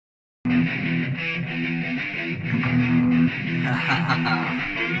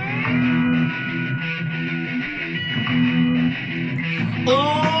Oh,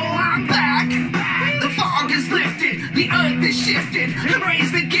 I'm back. The fog is lifted, the earth is shifted, and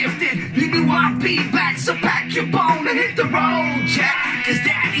raised and gifted. You knew I'd be back, so pack your bone and hit the road, Jack. Cause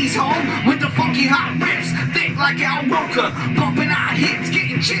daddy's home with the funky hot riffs, thick like Al Roker, bumping our hits,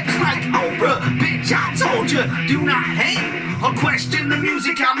 getting chips like Oprah. Bitch, I told you, do not hate or question the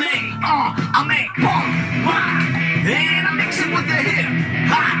music I make. I make punk, rock, and I mix it with the hip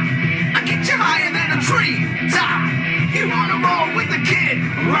hop. I get you higher than a tree top. You wanna roll with the kid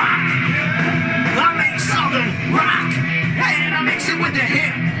rock? I make southern rock, and I mix it with the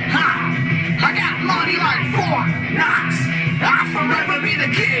hip hop. I got money like Fort Knox. I'll forever be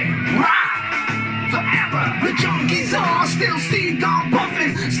the kid rock. Forever, the junkies are still steamed on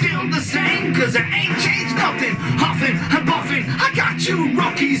puffin', still the same, cause I ain't changed nothing. Huffin' and buffin', I got you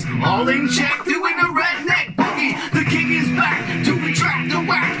rookies all in check, doing a redneck boogie. The king is back to retract the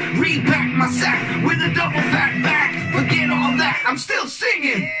whack, repack my sack with a double fat back. Forget all that, I'm still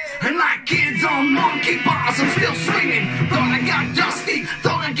singing, and like kids on monkey bars, I'm still swinging. Thought I got dusty,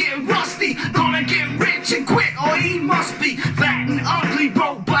 thought I'd get rusty, thought I'd get rich and quit, or he must be fat and ugly,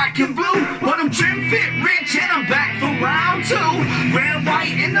 broke, black and blue, but I'm trim, fit, rich, and I'm back for round two. Red,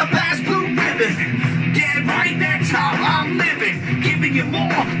 white, in the past, blue ribbon. Dead right, that's how I'm living. Giving you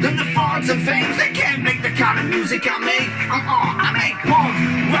more than the frauds and fames. They can't make the kind of music I make. I make punk,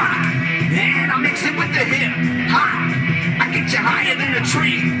 rock, and I mix it with the hip hop. I get you higher than a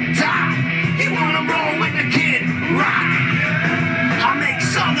tree top. You wanna roll with the kid rock? I make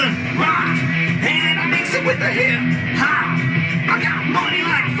southern rock, and I mix it with the hip hop. I got money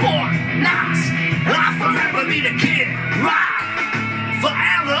like Fort Knox. I'll forever be the kid rock.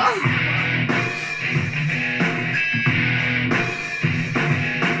 Forever.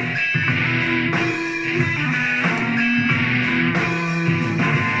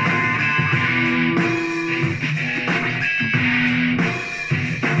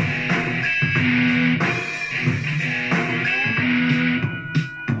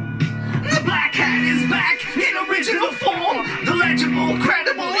 The legible,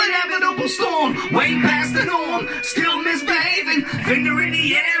 credible, inevitable storm, way past the norm, still misbehaving, finger in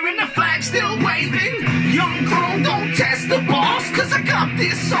the air and the flag still waving. Young clone, don't test the boss, cause I got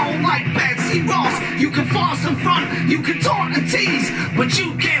this song like Betsy Ross. You can floss and front, you can taunt and tease, but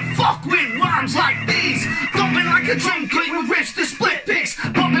you can't fuck with rhymes like these. Thumping like a drum kit with riffs to split picks,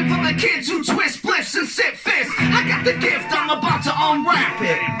 bumping for the kids who twist bliffs and sit fists. I got the gift, I'm about to unwrap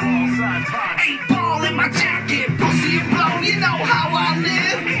it. 8-ball in my jacket, pussy and blow, you know how I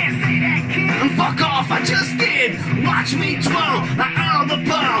live. And fuck off, I just did. Watch me twirl like Earl the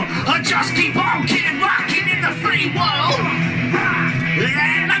Pearl. I just keep on kid rocking in the free world.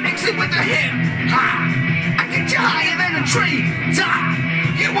 And I mix it with the hip hop. I get you higher than a tree top.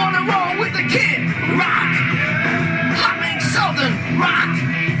 You wanna roll with the kid rock? I make southern rock,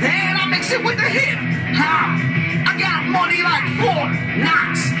 and I mix it with the hip hop. I got money like Fort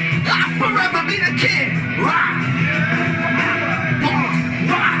Knox. I'll forever be the kid rock. Punk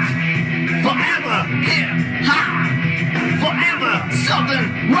rock. Forever hip hop. Forever southern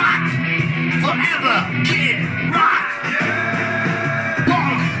rock. Forever kid rock.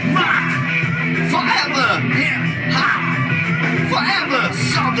 Punk rock. Forever hip hop. Forever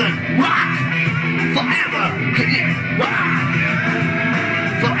southern rock. Forever kid rock.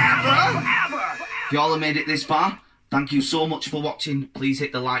 Forever. If y'all have made it this far, thank you so much for watching. Please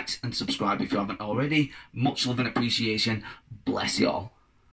hit the likes and subscribe if you haven't already. Much love and appreciation. Bless y'all.